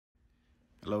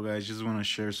Hello, guys. Just want to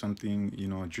share something,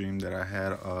 a dream that I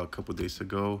had a couple days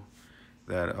ago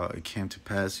that it came to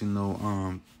pass. A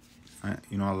lot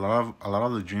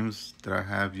of the dreams that I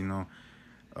have,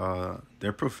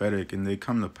 they're prophetic and they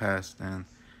come to pass. And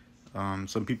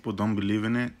some people don't believe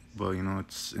in it, but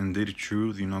it's indeed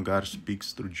truth. God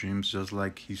speaks through dreams, just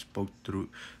like He spoke through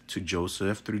to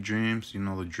Joseph through dreams.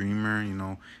 The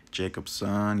dreamer. Jacob's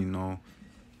son.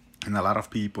 And a lot of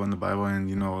people in the Bible, and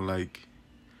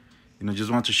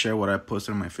just want to share what I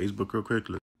posted on my Facebook real quick.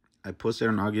 Look, I posted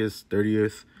on August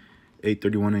 30th,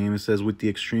 8:31 a.m. It says, with the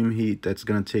extreme heat that's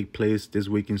going to take place this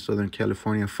week in Southern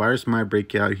California, fires might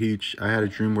break out huge. I had a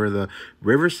dream where the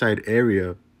Riverside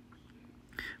area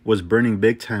was burning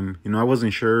big time. I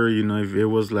wasn't sure, if it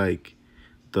was like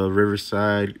the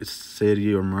Riverside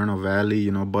City or Moreno Valley,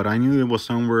 but I knew it was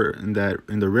somewhere in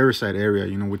the Riverside area,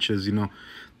 which is,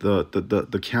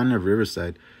 the county of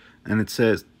Riverside. And it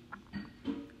says,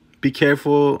 be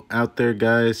careful out there,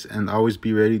 guys, and always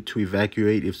be ready to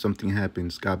evacuate if something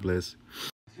happens. God bless.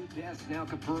 Two deaths now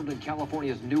confirmed in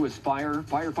California's newest fire.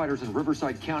 Firefighters in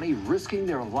Riverside County risking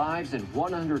their lives in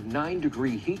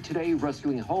 109-degree heat today,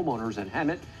 rescuing homeowners in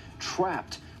Hemet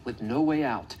trapped with no way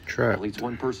out. Trapped. At least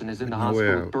one person is in the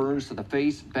hospital with burns to the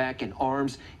face, back, and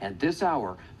arms. And this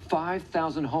hour,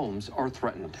 5,000 homes are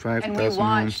threatened. And we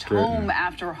watched home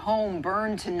after home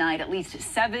burn tonight. At least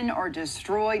 7 are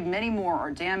destroyed. Many more are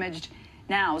damaged.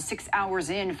 Now, 6 hours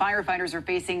in, firefighters are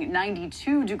facing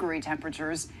 92-degree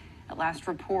temperatures at last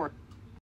report.